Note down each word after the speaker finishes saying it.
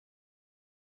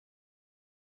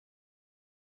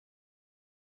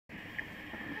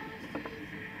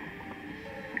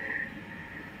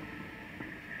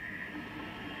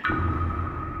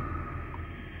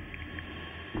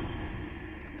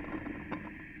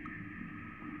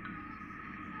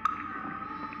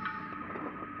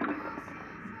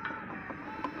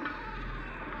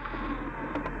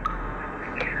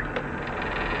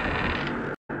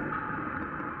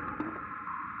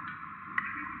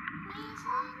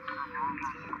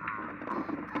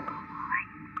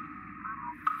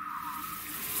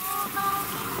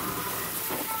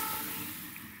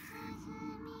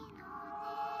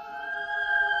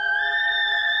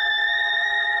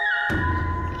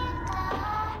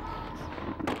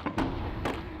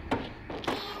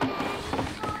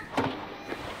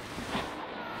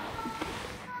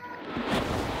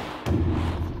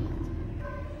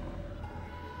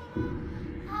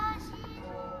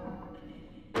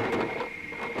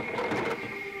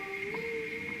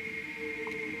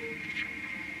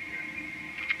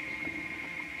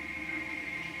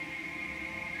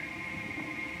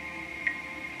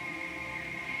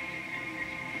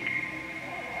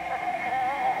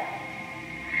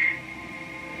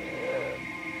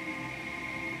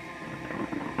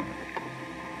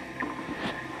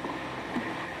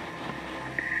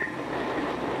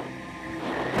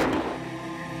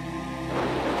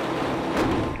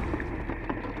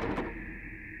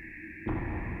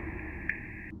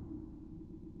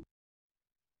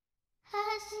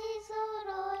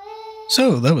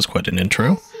So that was quite an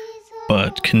intro,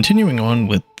 but continuing on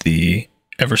with the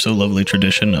ever so lovely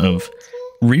tradition of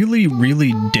really,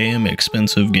 really damn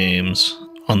expensive games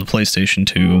on the PlayStation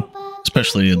 2,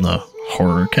 especially in the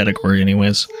horror category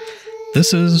anyways,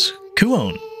 this is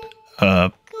Kuon. I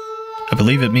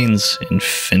believe it means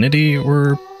infinity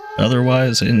or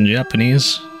otherwise in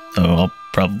Japanese, though I'll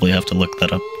probably have to look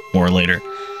that up more later.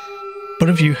 But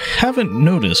if you haven't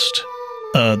noticed,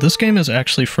 this game is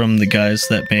actually from the guys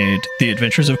that made The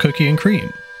Adventures of Cookie and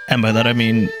Cream. And by that I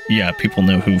mean, yeah, people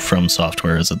know who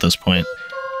FromSoftware is at this point.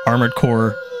 Armored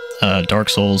Core, Dark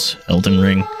Souls, Elden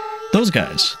Ring, those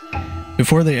guys.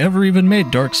 Before they ever even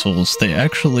made Dark Souls, they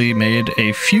actually made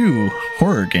a few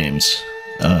horror games,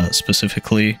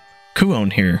 specifically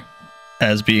Kuon here,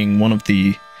 as being one of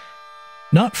the,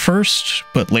 not first,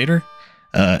 but later.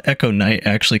 Echo Knight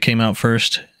actually came out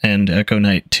first, and Echo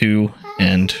Knight 2,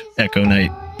 and Echo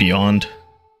Knight Beyond.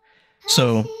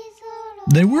 So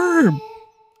they were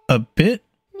a bit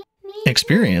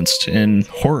experienced in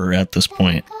horror at this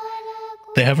point.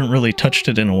 They haven't really touched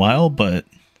it in a while, but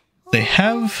they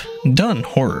have done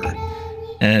horror,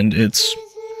 and it's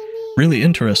really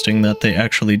interesting that they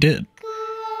actually did.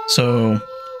 So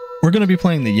we're going to be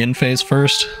playing the Yin phase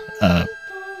first. I'm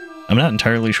not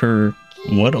entirely sure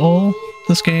what all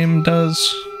this game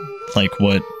does, like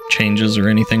what changes or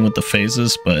anything with the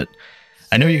phases, but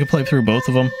I know you can play through both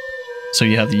of them. So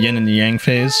you have the Yin and the Yang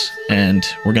phase, and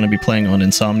we're going to be playing on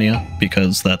Insomnia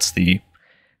because that's the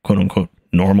quote-unquote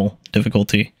normal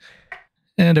difficulty.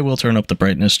 And I will turn up the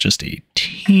brightness just a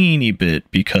teeny bit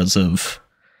because of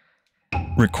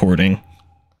recording.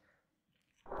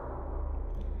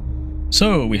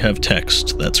 So we have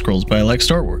text that scrolls by like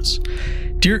Star Wars.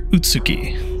 Dear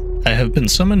Utsuki, I have been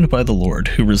summoned by the Lord,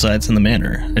 who resides in the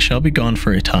manor. I shall be gone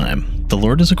for a time. The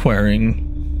Lord is acquiring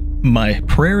my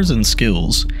prayers and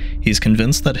skills. He is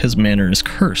convinced that his manor is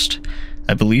cursed.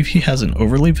 I believe he has an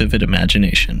overly vivid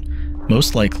imagination.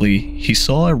 Most likely, he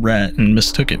saw a rat and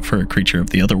mistook it for a creature of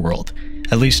the other world.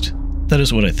 At least, that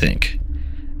is what I think.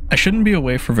 I shouldn't be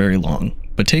away for very long,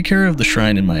 but take care of the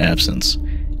shrine in my absence.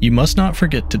 You must not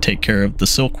forget to take care of the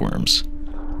silkworms.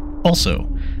 Also,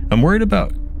 I'm worried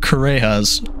about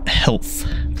Kureha's health.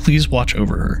 Please watch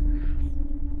over her.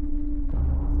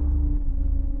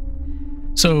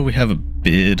 So we have a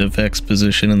bit of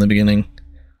exposition in the beginning.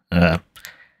 Not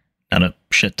a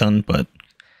shit ton, but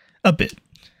a bit.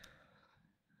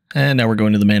 And now we're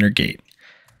going to the manor gate.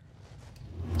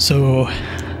 So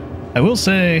I will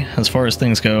say, as far as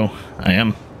things go, I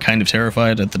am kind of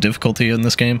terrified at the difficulty in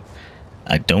this game.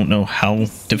 I don't know how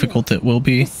difficult it will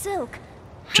be,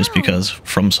 just because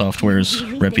FromSoftware's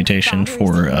reputation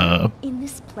for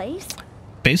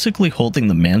basically holding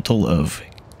the mantle of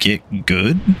Git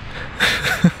Gud.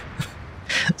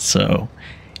 So,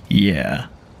 yeah.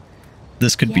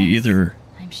 This could be either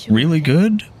really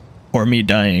good or me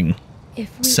dying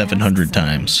 700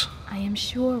 times.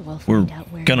 We're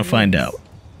gonna find out.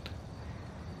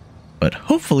 But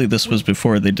hopefully this was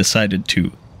before they decided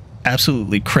to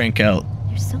absolutely crank out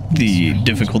the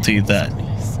difficulty that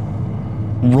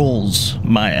rolls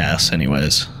my ass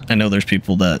anyways. I know there's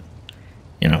people that,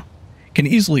 you know, can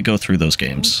easily go through those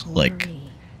games like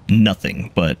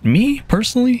nothing, but me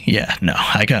personally, yeah, no,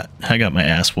 I got my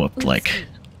ass whooped like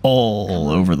all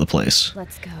over the place,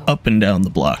 up and down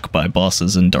the block by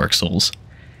bosses in Dark Souls.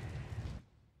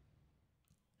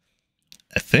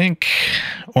 I think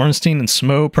Ornstein and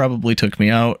Smo probably took me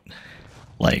out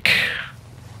like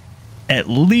at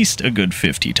least a good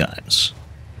 50 times.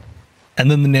 And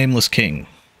then the Nameless King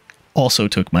also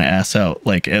took my ass out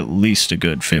like at least a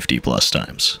good 50 plus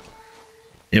times.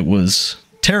 It was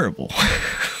terrible.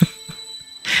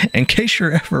 In case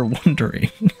you're ever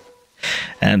wondering.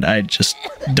 And I just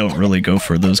don't really go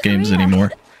for those games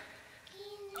anymore.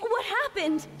 What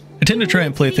happened? I tend to try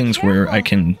and play things where I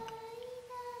can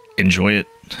enjoy it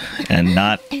and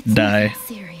not die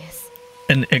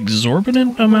an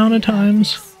exorbitant amount of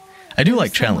times. I do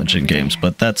like challenging games,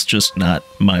 but that's just not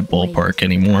my ballpark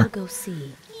anymore.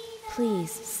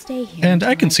 And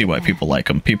I can see why people like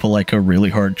them. People like a really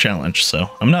hard challenge, so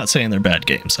I'm not saying they're bad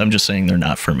games. I'm just saying they're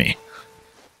not for me.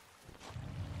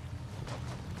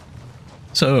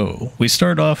 So, we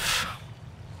start off,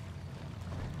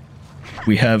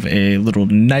 we have a little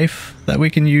knife that we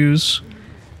can use.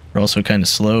 We're also kind of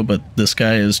slow, but this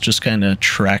guy is just kind of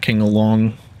tracking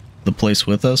along the place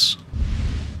with us.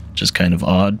 Which is kind of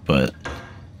odd, but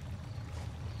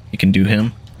you can do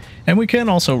him. And we can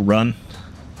also run,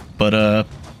 but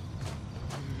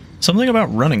something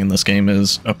about running in this game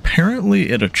is apparently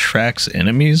it attracts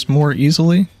enemies more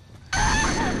easily.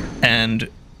 And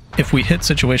if we hit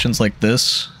situations like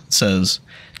this, it says,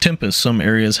 Tempest, some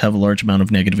areas have a large amount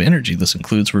of negative energy. This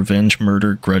includes revenge,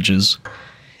 murder, grudges.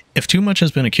 If too much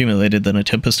has been accumulated, then a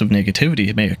tempest of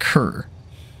negativity may occur.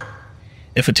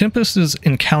 If a tempest is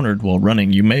encountered while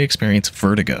running, you may experience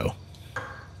vertigo.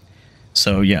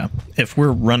 So yeah, if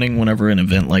we're running whenever an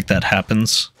event like that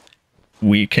happens,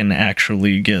 we can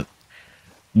actually get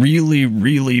really,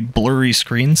 really blurry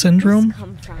screen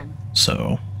syndrome.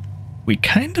 So we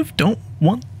kind of don't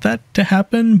want that to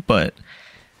happen, but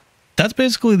that's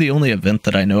basically the only event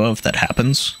that I know of that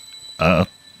happens.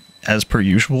 As per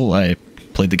usual, I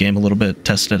played the game a little bit,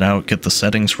 tested it out, get the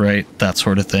settings right, that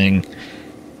sort of thing.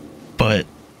 But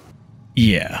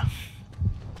yeah,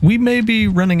 we may be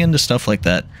running into stuff like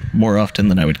that more often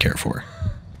than I would care for.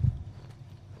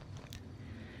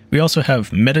 We also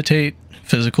have meditate.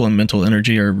 Physical and mental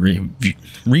energy are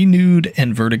renewed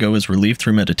and vertigo is relieved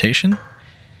through meditation.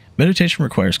 Meditation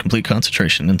requires complete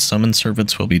concentration and summoned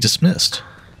servants will be dismissed.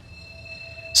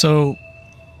 So,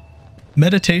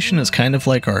 meditation is kind of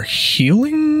like our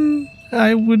healing,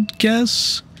 I would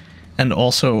guess, and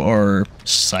also our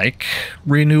psych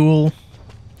renewal,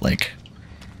 like,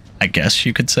 I guess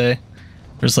you could say.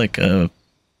 There's like a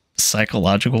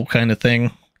psychological kind of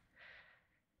thing.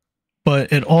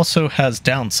 But it also has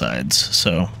downsides,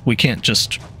 so we can't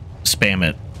just spam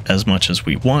it as much as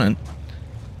we want.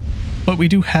 But we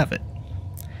do have it.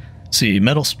 See,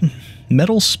 metal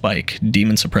spike,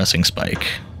 demon suppressing spike.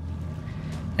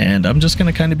 And I'm just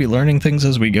going to kind of be learning things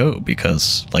as we go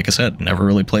because, like I said, never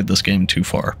really played this game too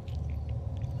far.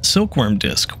 Silkworm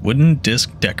disc, wooden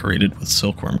disc decorated with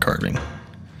silkworm carving.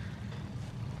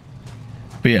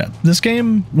 But yeah, this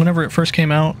game, whenever it first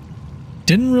came out,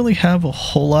 didn't really have a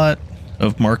whole lot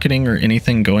of marketing or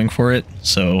anything going for it,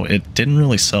 so it didn't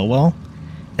really sell well.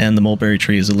 And the mulberry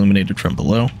tree is illuminated from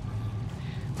below.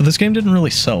 But this game didn't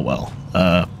really sell well.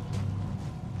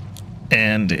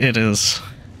 And it is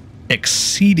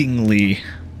exceedingly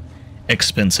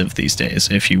expensive these days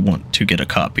if you want to get a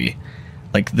copy.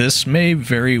 Like, this may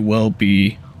very well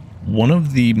be one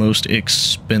of the most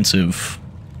expensive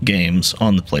games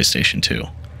on the PlayStation 2.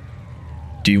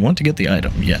 Do you want to get the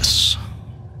item? Yes.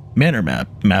 Manor map.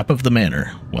 Map of the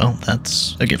manor. Well,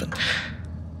 that's a given.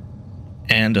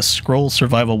 And a scroll,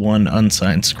 survival 1,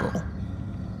 unsigned scroll.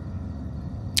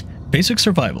 Basic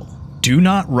survival. Do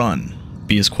not run.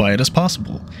 Be as quiet as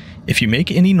possible. If you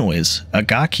make any noise, a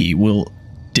gaki will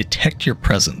detect your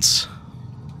presence.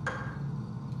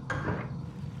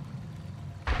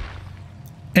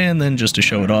 And then just to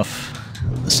show it off,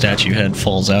 the statue head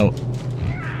falls out.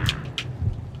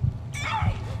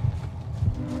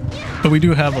 But we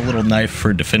do have a little knife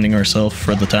for defending ourselves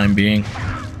for the time being.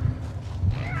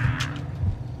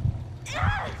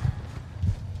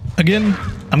 Again,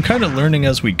 I'm kind of learning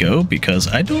as we go because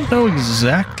I don't know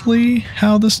exactly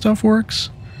how this stuff works.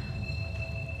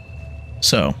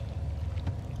 So,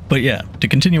 but yeah, to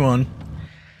continue on,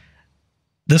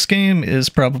 this game is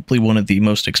probably one of the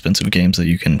most expensive games that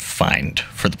you can find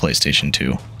for the PlayStation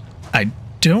 2. I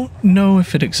don't know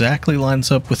if it exactly lines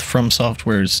up with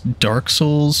FromSoftware's Dark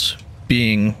Souls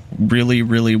being really,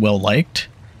 really well liked.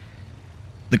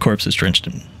 The corpse is drenched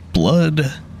in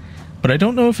blood. But I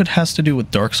don't know if it has to do with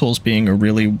Dark Souls being a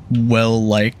really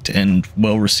well-liked and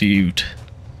well-received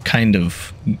kind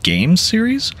of game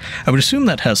series. I would assume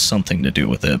that has something to do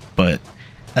with it, but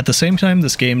at the same time,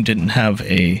 this game didn't have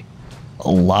a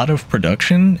lot of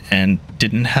production and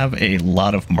didn't have a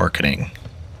lot of marketing.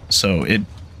 So it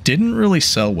didn't really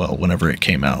sell well whenever it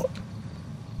came out.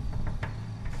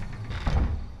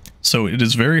 So it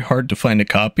is very hard to find a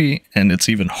copy, and it's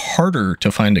even harder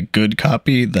to find a good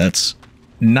copy that's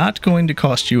not going to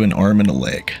cost you an arm and a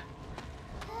leg.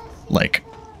 Like,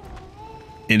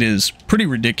 it is pretty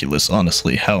ridiculous,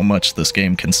 honestly, how much this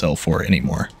game can sell for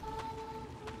anymore.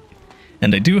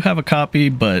 And I do have a copy,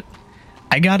 but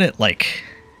I got it, like,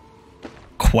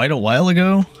 quite a while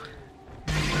ago.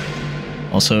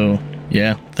 Also,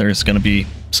 yeah, there's gonna be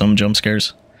some jump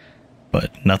scares,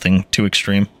 but nothing too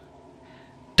extreme.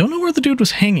 Don't know where the dude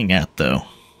was hanging at, though.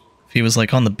 If he was,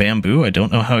 like, on the bamboo, I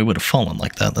don't know how he would have fallen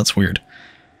like that. That's weird.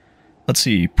 Let's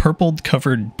see. Purpled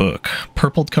covered book.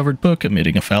 Purpled covered book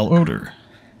emitting a foul odor.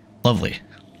 Lovely.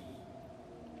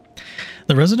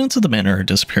 The residents of the manor are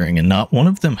disappearing, and not one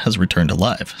of them has returned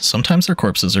alive. Sometimes their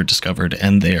corpses are discovered,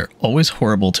 and they are always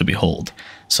horrible to behold.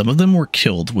 Some of them were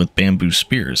killed with bamboo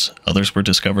spears. Others were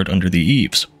discovered under the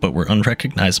eaves, but were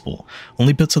unrecognizable.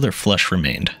 Only bits of their flesh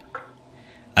remained.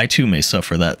 I too may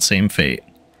suffer that same fate.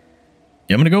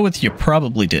 Yeah, I'm gonna go with you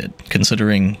probably did,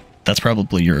 considering that's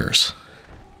probably yours.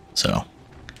 So,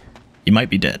 you might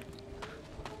be dead.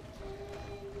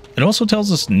 It also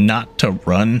tells us not to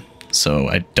run, so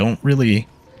I don't really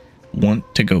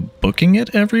want to go booking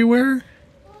it everywhere.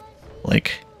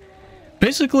 Like,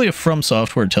 basically if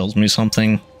FromSoftware tells me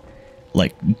something,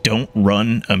 like, don't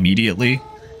run immediately,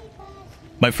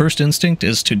 my first instinct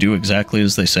is to do exactly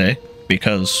as they say,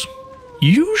 because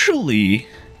usually,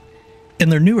 in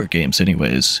their newer games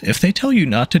anyways, if they tell you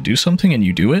not to do something and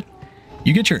you do it,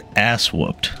 you get your ass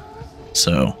whooped.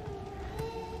 So,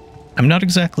 I'm not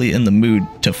exactly in the mood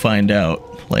to find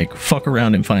out, like, fuck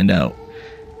around and find out.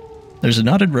 There's a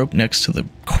knotted rope next to the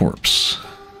corpse.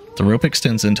 The rope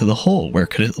extends into the hole. Where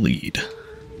could it lead?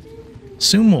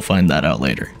 Soon we'll find that out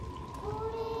later.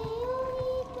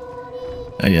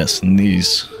 Ah yes, and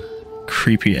these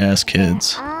creepy ass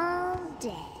kids. All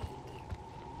dead.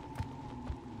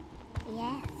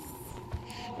 Yes,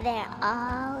 they're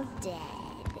all dead.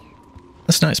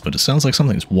 That's nice, but it sounds like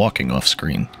something's walking off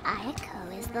screen.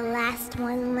 Ayako is the last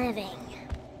one living.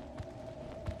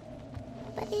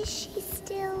 But is she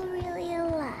still really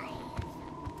alive?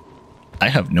 I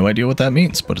have no idea what that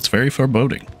means, but it's very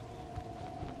foreboding.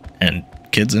 And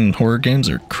kids in horror games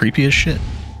are creepy as shit.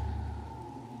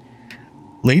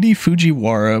 Lady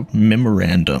Fujiwara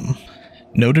Memorandum.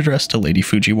 Note addressed to Lady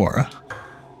Fujiwara.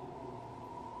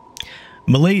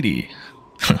 Milady.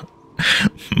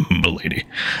 Milady.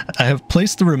 I have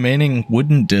placed the remaining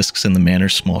wooden discs in the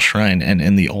manor's small shrine and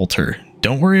in the altar.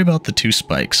 Don't worry about the 2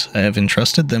 spikes. I have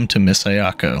entrusted them to Miss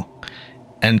Ayako.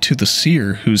 And to the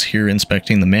seer who's here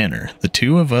inspecting the manor. The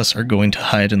 2 of us are going to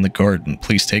hide in the garden.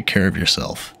 Please take care of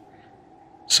yourself.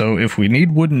 So if we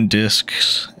need wooden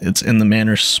discs, it's in the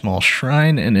manor's small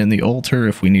shrine, and in the altar,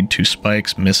 if we need 2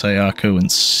 spikes, Miss Ayako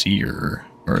and seer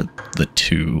are the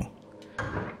 2.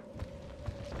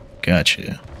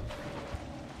 Gotcha.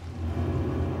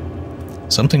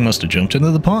 Something must have jumped into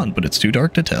the pond, but it's too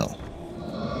dark to tell.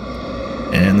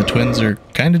 And the twins are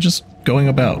kind of just going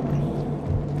about.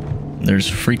 There's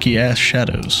freaky ass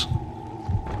shadows.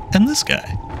 And this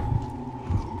guy.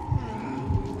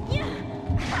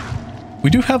 We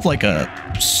do have like a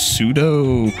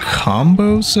pseudo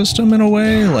combo system in a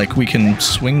way. Like we can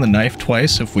swing the knife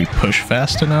twice if we push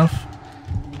fast enough.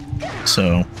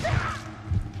 So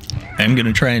I'm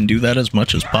gonna try and do that as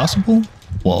much as possible.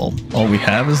 Well, all we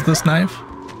have is this knife.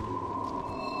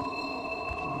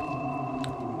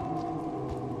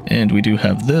 And we do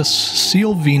have this.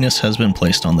 Seal Venus has been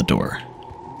placed on the door.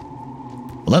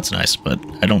 Well, that's nice, but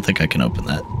I don't think I can open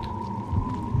that.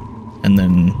 And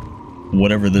then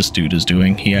whatever this dude is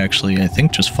doing, he actually, I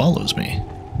think, just follows me.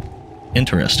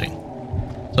 Interesting.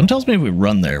 Something tells me if we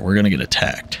run there, we're going to get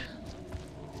attacked.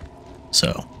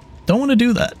 So, don't want to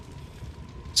do that.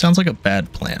 Sounds like a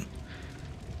bad plan.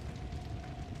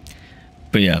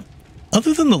 But yeah,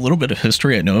 other than the little bit of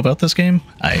history I know about this game,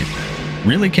 I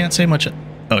really can't say much.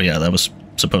 Oh yeah, that was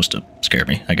supposed to scare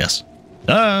me, I guess.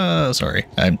 Sorry.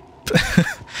 I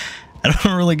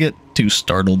don't really get too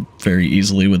startled very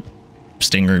easily with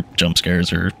stinger jump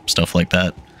scares or stuff like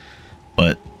that.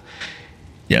 But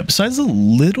yeah, besides the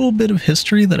little bit of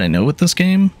history that I know with this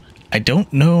game, I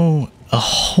don't know a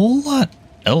whole lot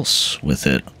else with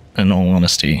it, in all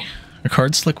honesty. A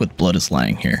card slick with blood is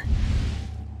lying here.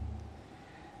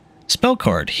 Spell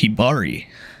card, Hibari.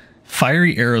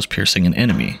 Fiery arrows piercing an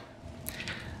enemy.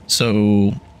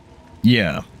 So,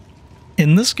 yeah.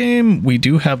 In this game, we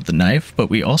do have the knife, but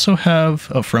we also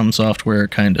have a FromSoftware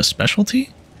kind of specialty,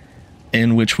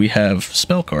 in which we have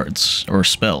spell cards, or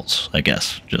spells, I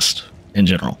guess, just in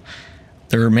general.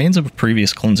 The remains of a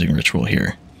previous cleansing ritual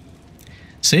here.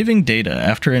 Saving data.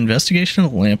 After investigation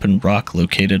of the lamp and rock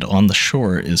located on the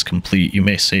shore is complete, you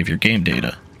may save your game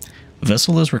data. A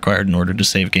vessel is required in order to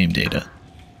save game data.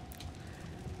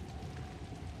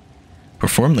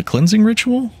 Perform the cleansing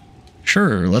ritual?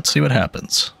 Sure, let's see what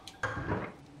happens.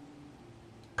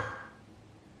 I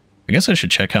guess I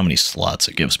should check how many slots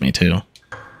it gives me, too.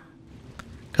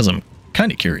 Because I'm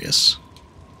kind of curious.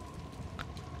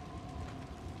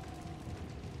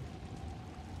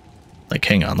 Like,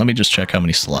 hang on, let me just check how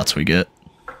many slots we get.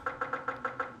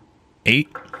 8?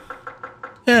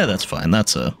 Yeah, that's fine.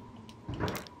 That's a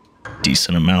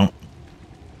decent amount.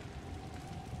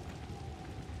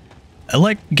 I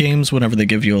like games whenever they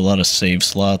give you a lot of save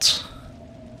slots.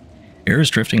 Air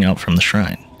is drifting out from the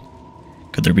shrine.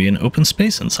 Could there be an open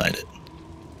space inside it?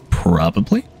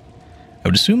 Probably. I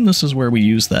would assume this is where we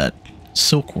use that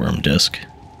silkworm disc.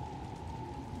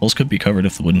 Holes could be covered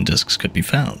if the wooden discs could be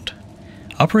found.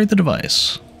 Operate the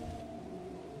device.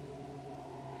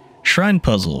 Shrine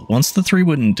puzzle. Once the 3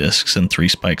 wooden discs and 3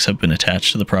 spikes have been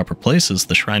attached to the proper places,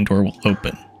 the shrine door will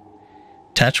open.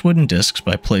 Attach wooden discs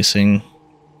by pressing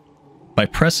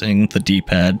the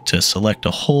D-pad to select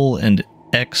a hole and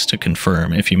X to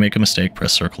confirm. If you make a mistake,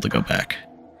 press circle to go back.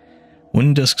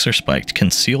 Wooden discs are spiked.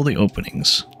 Conceal the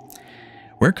openings.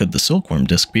 Where could the silkworm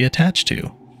disc be attached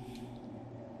to?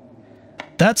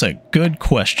 That's a good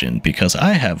question, because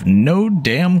I have no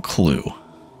damn clue.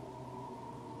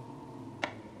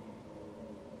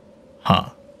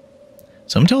 Huh.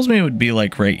 Some tells me it would be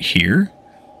like right here,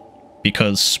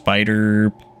 because spider...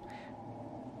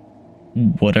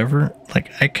 whatever.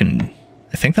 Like,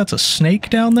 I think that's a snake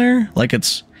down there? Like,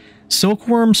 it's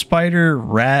silkworm, spider,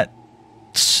 rat,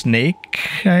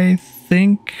 snake, I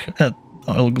think,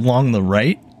 along the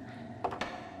right.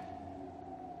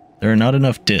 There are not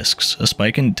enough discs. A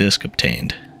spike and disc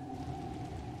obtained.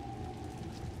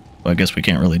 Well, I guess we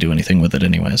can't really do anything with it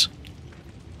anyways.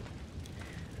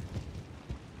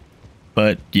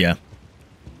 But, yeah.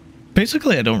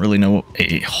 Basically, I don't really know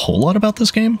a whole lot about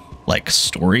this game. Like,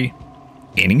 story,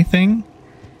 anything.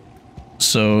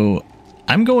 So,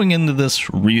 I'm going into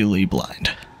this really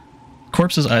blind.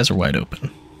 Corpse's eyes are wide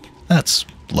open. That's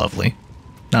lovely.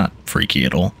 Not freaky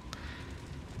at all.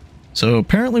 So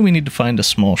apparently we need to find a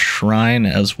small shrine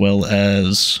as well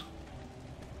as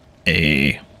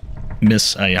a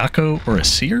Miss Ayako or a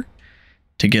seer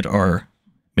to get our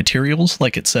materials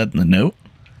like it said in the note.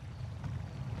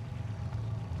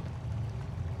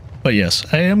 But yes,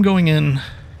 I am going in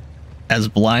as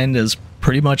blind as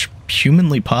pretty much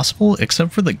humanly possible,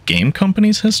 except for the game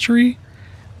company's history.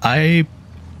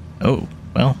 Oh,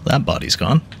 well, that body's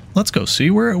gone. Let's go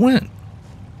see where it went.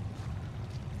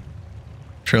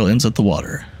 Trail ends at the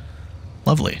water.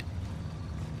 Lovely.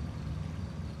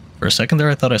 For a second there,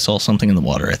 I thought I saw something in the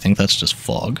water. I think that's just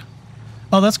fog.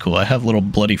 Oh, that's cool. I have little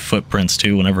bloody footprints,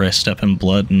 too, whenever I step in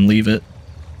blood and leave it.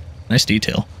 Nice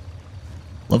detail.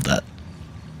 Love that.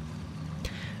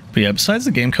 But yeah, besides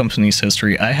the game company's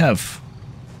history, I have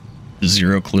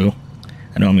zero clue.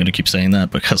 I know I'm going to keep saying that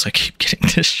because I keep getting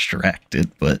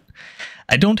distracted, but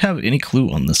I don't have any clue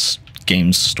on this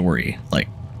game's story, like,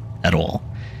 at all.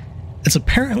 It's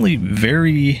apparently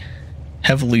very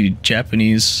heavily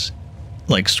Japanese,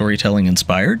 like, storytelling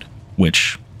inspired,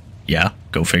 which, yeah,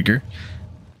 go figure.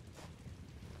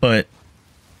 But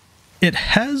it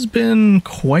has been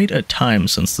quite a time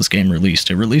since this game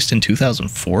released. It released in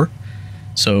 2004,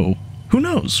 so who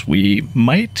knows? We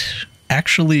might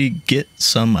actually get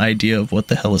some idea of what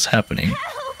the hell is happening.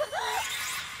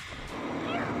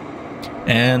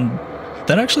 And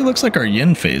that actually looks like our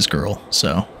yin phase girl,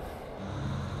 so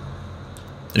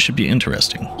this should be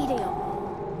interesting.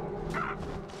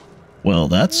 Well,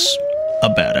 that's a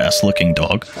badass looking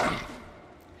dog.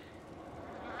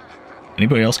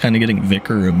 Anybody else kind of getting Vic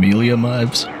or Amelia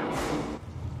vibes?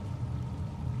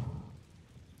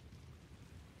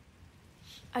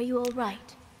 Are you all right?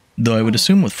 Though I would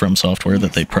assume with FromSoftware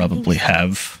that they probably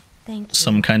have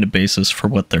some kind of basis for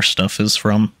what their stuff is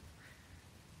from.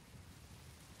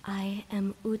 I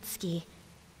am Utsuki.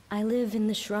 I live in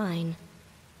the shrine,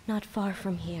 not far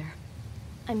from here.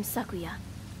 I'm Sakuya.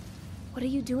 What are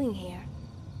you doing here?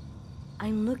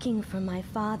 I'm looking for my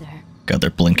father. God, their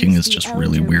blinking is just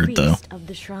really weird, though. Of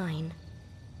the shrine.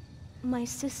 My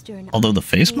sister and Although the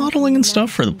face modeling and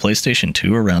stuff for the PlayStation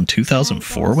 2 around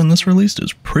 2004 when this released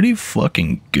is pretty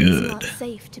fucking good. It's not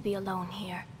safe to be alone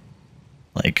here.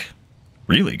 Like,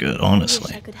 really good,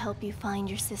 honestly. I wish I could help you find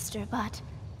your sister, but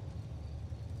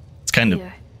it's kind of...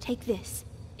 Here, take this.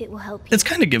 It will help you. It's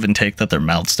kind of give and take that their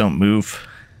mouths don't move.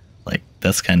 Like,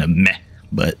 that's kind of meh,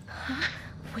 but...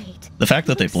 Wait, the fact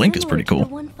that they blink is pretty cool. The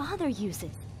one father uses.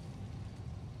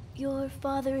 Your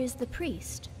father is the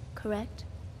priest, correct?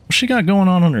 What's she got going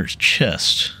on her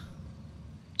chest?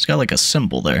 She's got like a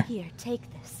symbol there. Here, take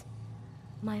this.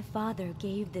 My father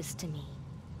gave this to me.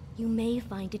 You may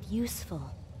find it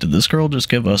useful. Did this girl just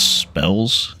give us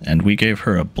spells and we gave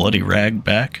her a bloody rag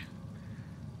back?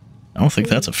 I don't think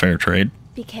that's a fair trade.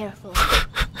 Be careful.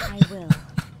 I will.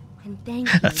 And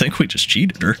thank you. I think we just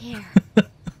cheated her.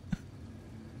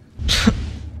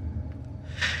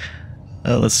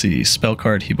 Let's see. Spell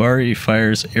card Hibari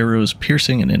fires arrows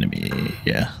piercing an enemy.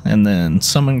 Yeah. And then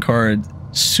summon card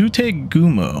Sute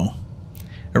Gumo.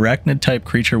 Arachnid type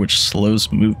creature which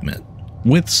slows movement.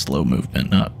 With slow movement,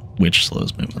 not which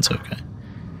slows movements. Okay.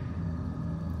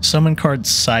 Summon card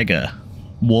Saiga.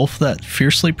 Wolf that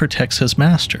fiercely protects his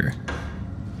master.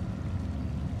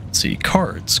 Let's see.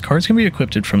 Cards. Cards can be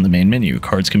equipped from the main menu.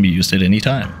 Cards can be used at any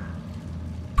time.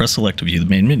 Press select to view the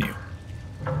main menu.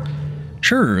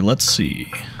 Sure, let's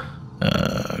see.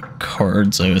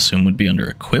 Cards, I assume, would be under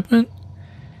equipment.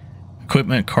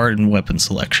 Equipment, card, and weapon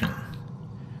selection.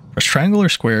 Press triangle or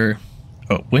square.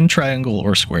 Oh, when triangle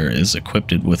or square is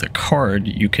equipped with a card,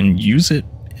 you can use it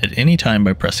at any time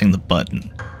by pressing the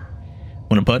button.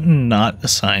 When a button not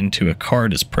assigned to a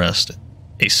card is pressed,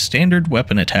 a standard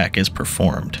weapon attack is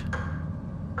performed.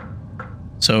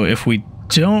 So if we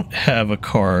don't have a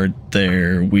card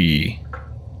there, we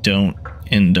don't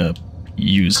end up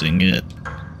using it.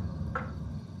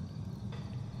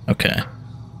 Okay.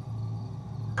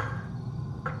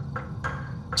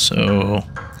 So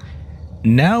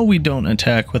now we don't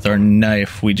attack with our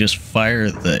knife, we just fire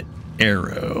the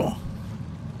arrow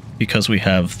because we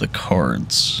have the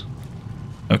cards.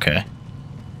 Okay.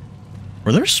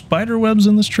 Were there spider webs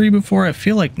in this tree before? I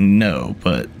feel like no,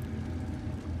 but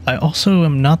I also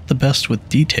am not the best with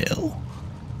detail.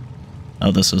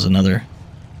 Oh, this is another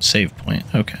save point.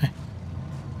 Okay.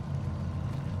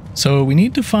 So we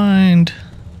need to find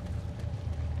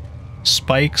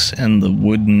spikes and the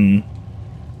wooden,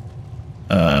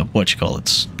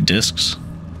 discs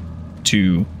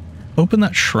to open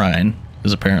that shrine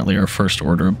is apparently our first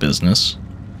order of business.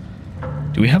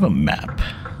 Do we have a map?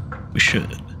 We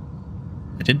should.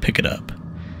 I did pick it up.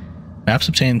 Maps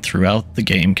obtained throughout the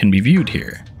game can be viewed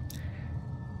here.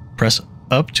 Press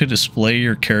up to display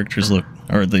your character's the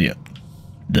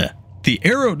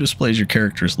arrow displays your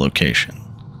character's location.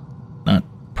 Not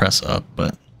press up,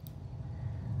 but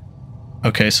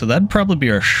okay, so that'd probably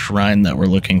be our shrine that we're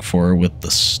looking for with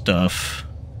the stuff.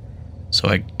 So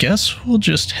I guess we'll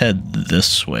just head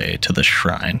this way to the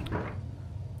shrine.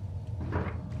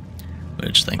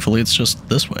 Which, thankfully, it's just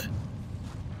this way.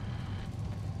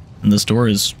 And this door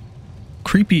is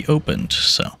creepy opened,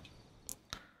 so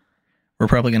we're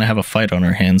probably going to have a fight on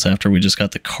our hands after we just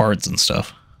got the cards and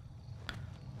stuff.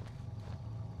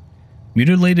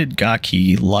 Mutilated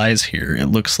Gaki lies here. It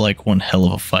looks like one hell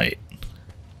of a fight.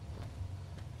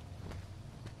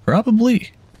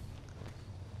 Probably.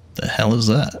 The hell is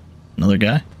that? Another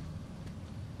guy?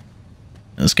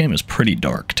 This game is pretty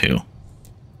dark, too.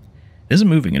 It isn't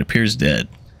moving, it appears dead.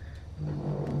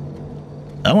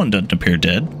 That one doesn't appear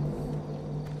dead.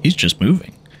 He's just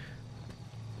moving.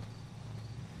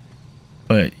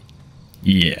 But,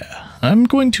 yeah. I'm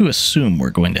going to assume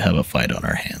we're going to have a fight on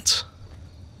our hands.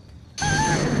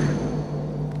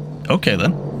 Okay,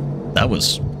 then. That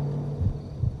was...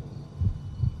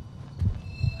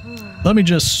 Let me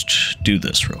just do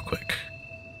this real quick.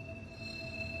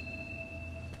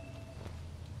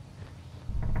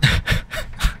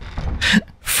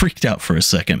 Freaked out for a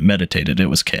second, meditated, it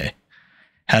was K.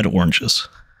 Had oranges.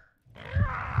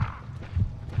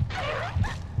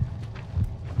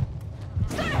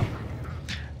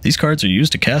 These cards are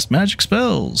used to cast magic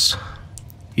spells.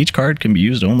 Each card can be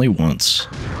used only once.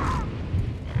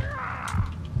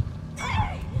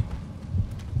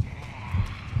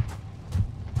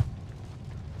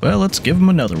 Well, let's give him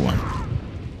another one.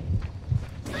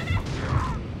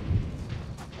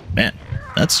 Man,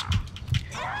 that's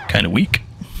kind of weak.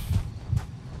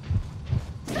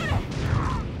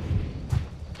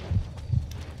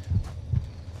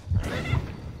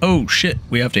 Oh shit,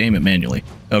 we have to aim it manually.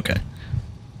 Okay.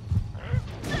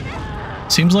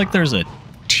 Seems like there's a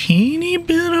teeny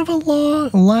bit of a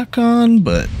lock on,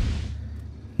 but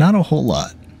not a whole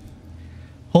lot.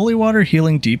 Holy water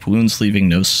healing deep wounds, leaving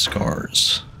no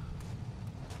scars.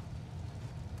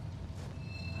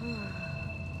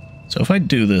 So if I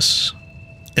do this,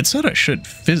 it said I should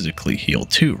physically heal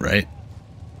too, right?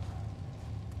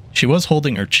 She was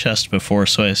holding her chest before,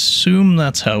 so I assume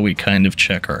that's how we kind of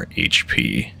check our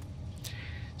HP.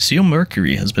 Seal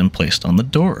mercury has been placed on the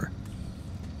door.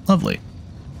 Lovely.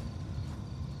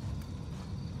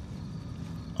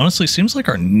 Honestly, seems like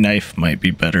our knife might be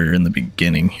better in the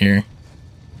beginning here.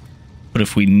 But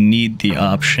if we need the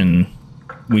option,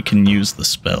 we can use the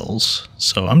spells.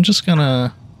 So I'm just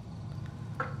gonna...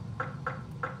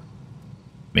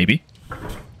 Maybe?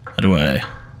 How do I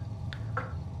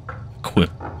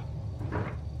equip?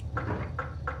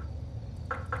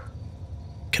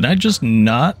 Can I just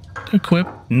not equip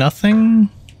nothing?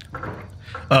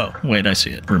 Oh, wait, I see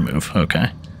it. Remove. Okay.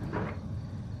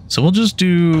 So we'll just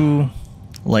do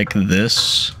like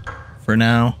this for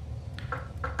now.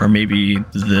 Or maybe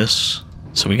this,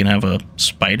 so we can have a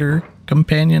spider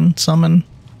companion summon.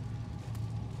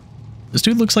 This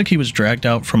dude looks like he was dragged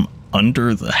out from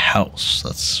under the house.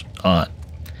 That's odd.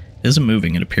 It isn't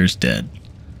moving, it appears dead.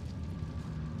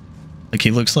 Like,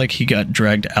 he looks like he got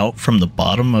dragged out from the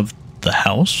bottom of the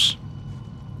house?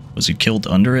 Was he killed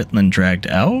under it and then dragged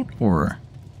out, or...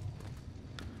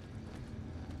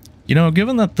 You know,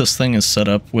 given that this thing is set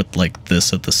up with, like,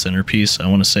 this at the centerpiece, I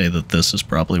want to say that this is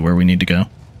probably where we need to go.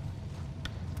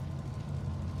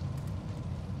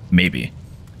 Maybe.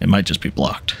 It might just be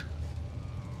blocked.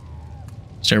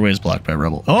 Stairway is blocked by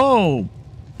rubble. Oh!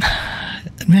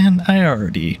 Man, I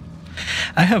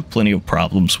have plenty of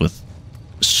problems with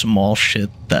small shit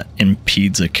that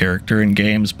impedes a character in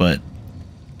games, but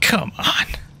come on.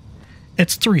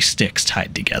 It's 3 sticks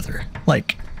tied together.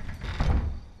 Like,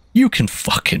 you can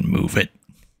fucking move it.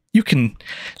 You can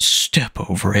step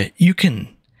over it. You can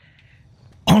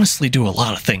honestly do a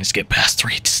lot of things to get past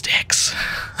 3 sticks.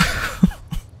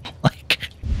 Like,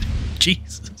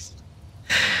 Jesus.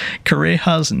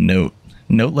 Kureha's note.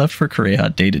 Note left for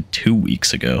Kureha dated 2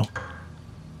 weeks ago.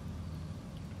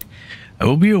 I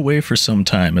will be away for some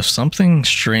time. If something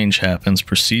strange happens,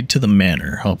 proceed to the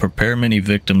manor. I'll prepare many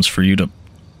victims for you to...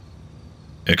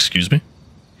 Excuse me?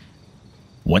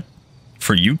 What?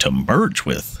 For you to merge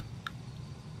with?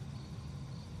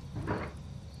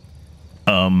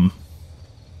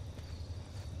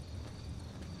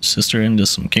 Sister into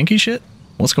some kinky shit?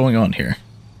 What's going on here?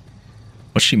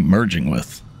 What's she merging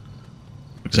with?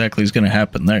 What exactly is going to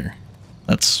happen there?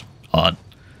 That's odd.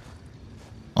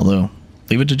 Although,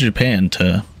 leave it to Japan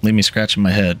to leave me scratching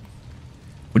my head.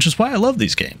 Which is why I love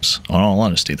these games. In all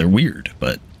honesty, they're weird,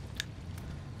 but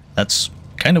that's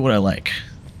kind of what I like.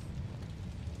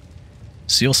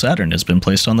 Seal Saturn has been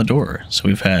placed on the door. So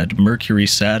we've had Mercury,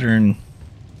 Saturn,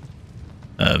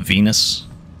 Venus.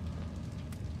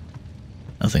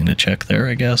 Nothing to check there,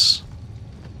 I guess.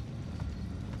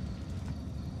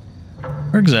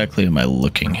 Where exactly am I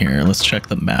looking here? Let's check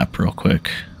the map real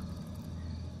quick.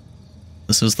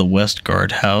 This is the West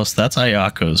Guard House. That's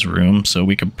Ayako's room, so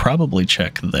we could probably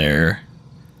check there.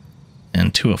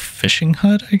 And to a fishing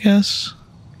hut, I guess?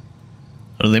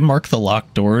 Oh, do they mark the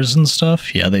locked doors and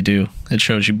stuff? Yeah, they do. It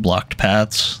shows you blocked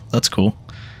paths. That's cool.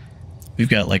 We've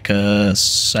got like a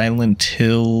Silent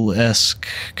Hill-esque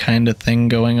kind of thing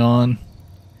going on,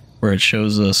 where it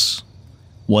shows us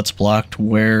what's blocked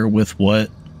where with what,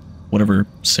 whatever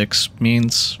 6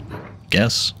 means,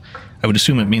 guess. I would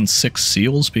assume it means 6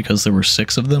 seals because there were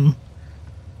 6 of them,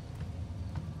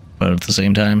 but at the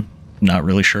same time, not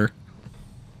really sure.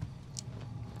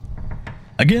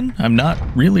 Again, I'm not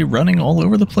really running all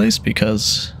over the place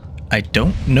because I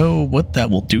don't know what that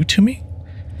will do to me.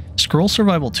 Scroll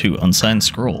Survival 2, Unsigned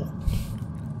Scroll.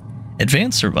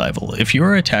 Advanced Survival. If you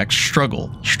are attacked,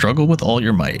 struggle. Struggle with all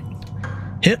your might.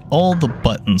 Hit all the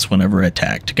buttons whenever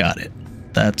attacked. Got it.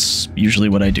 That's usually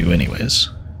what I do anyways.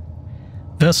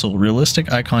 Vessel.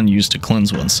 Realistic icon used to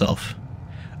cleanse oneself.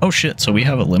 Oh shit, so we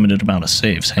have a limited amount of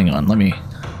saves. Hang on, let me...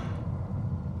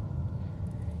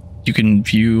 You can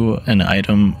view an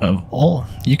item of all...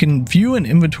 You can view an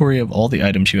inventory of all the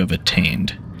items you have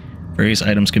attained. Various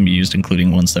items can be used,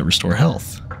 including ones that restore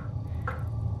health.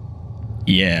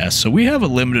 Yeah, so we have a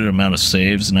limited amount of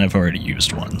saves, and I've already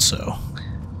used one, so...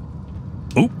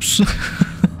 Oops.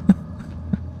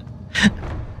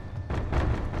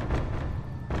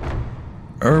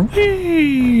 Are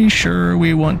we sure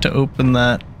we want to open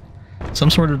that?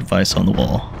 Some sort of device on the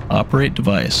wall. Operate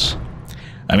device.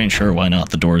 I mean, sure, why not?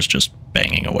 The door is just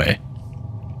banging away.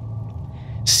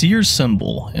 Seer's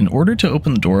symbol. In order to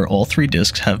open the door, all 3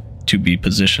 discs have to be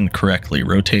positioned correctly.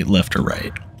 Rotate left or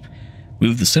right.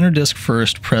 Move the center disc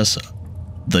first, press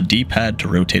the D-pad to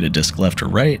rotate a disc left or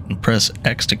right, and press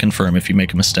X to confirm. If you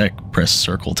make a mistake, press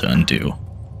circle to undo.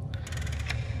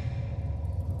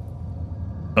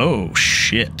 Oh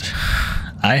shit.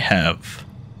 I have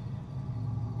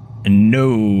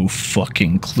no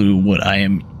fucking clue what I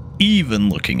am even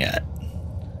looking at.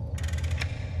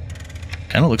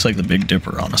 Kind of looks like the Big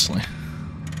Dipper, honestly.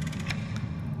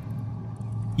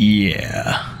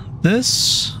 Yeah.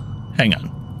 This... Hang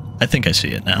on. I think I see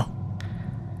it now.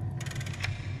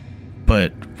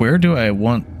 But where do I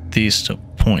want these to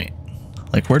point?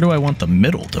 Like, where do I want the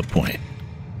middle to point?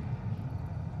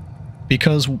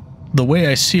 Because the way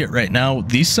I see it right now,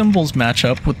 these symbols match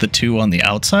up with the 2 on the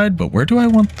outside, but where do I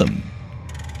want them?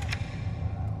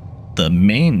 the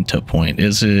main to point.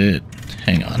 Is it...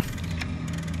 Hang on.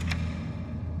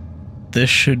 This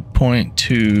should point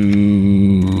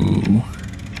to...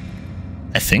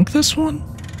 I think this one?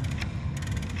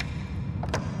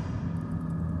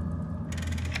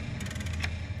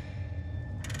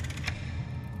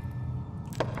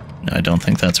 No, I don't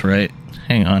think that's right.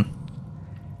 Hang on.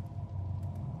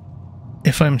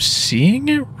 If I'm seeing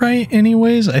it right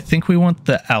anyways, I think we want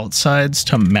the outsides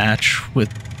to match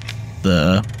with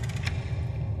the...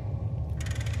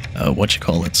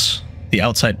 the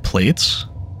outside plates?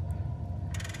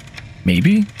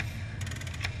 Maybe?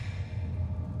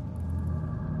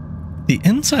 The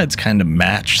insides kind of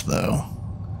match, though.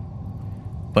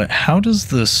 But how does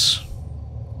this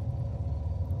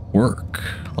work?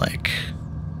 Like,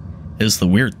 is the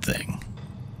weird thing.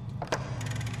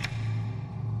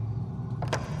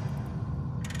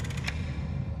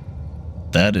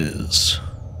 That is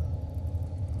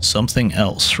something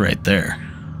else right there.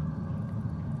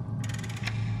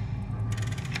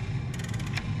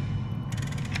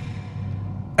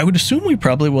 I would assume we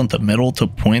probably want the middle to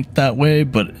point that way,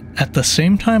 but at the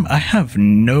same time, I have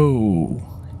no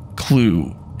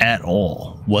clue at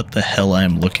all what the hell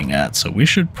I'm looking at, so we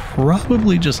should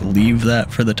probably just leave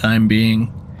that for the time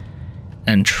being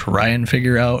and try and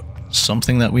figure out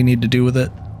something that we need to do with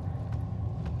it.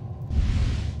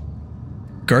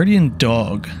 Guardian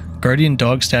dog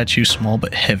statue, small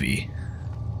but heavy.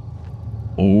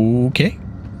 Okay.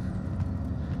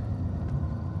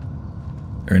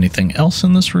 Or anything else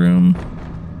in this room?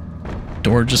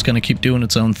 Door just gonna keep doing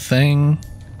its own thing?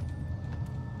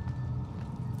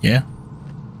 Yeah.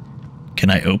 Can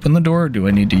I open the door, or do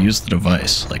I need to use the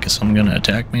device? Like, is someone gonna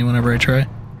attack me whenever I try?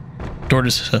 Door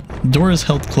is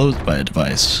held closed by a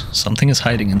device. Something is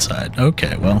hiding inside.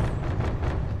 Okay, well,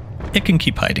 it can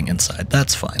keep hiding inside.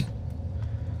 That's fine.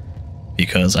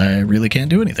 Because I really can't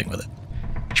do anything with it.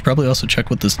 I should probably also check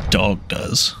what this dog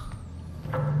does.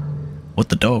 What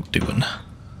the dog doing?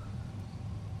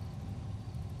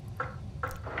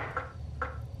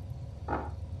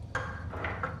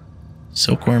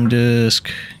 Silkworm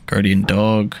disc, guardian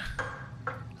dog.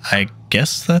 I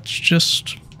guess that's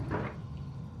just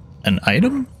an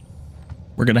item?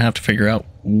 We're gonna have to figure out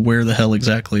where the hell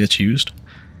exactly it's used.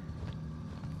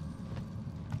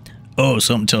 Oh,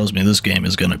 something tells me this game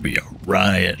is gonna be a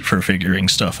riot for figuring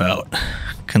stuff out.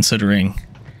 Considering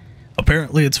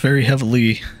apparently it's very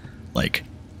heavily, like,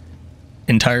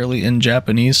 entirely in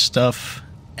Japanese stuff,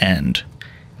 and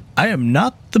I am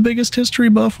not the biggest history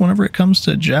buff whenever it comes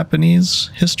to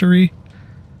Japanese history,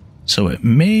 so it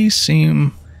may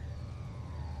seem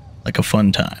like a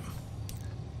fun time.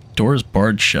 Doors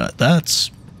barred shut.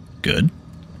 That's good.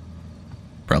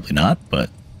 Probably not, but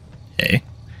hey,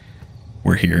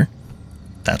 we're here.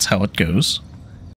 That's how it goes.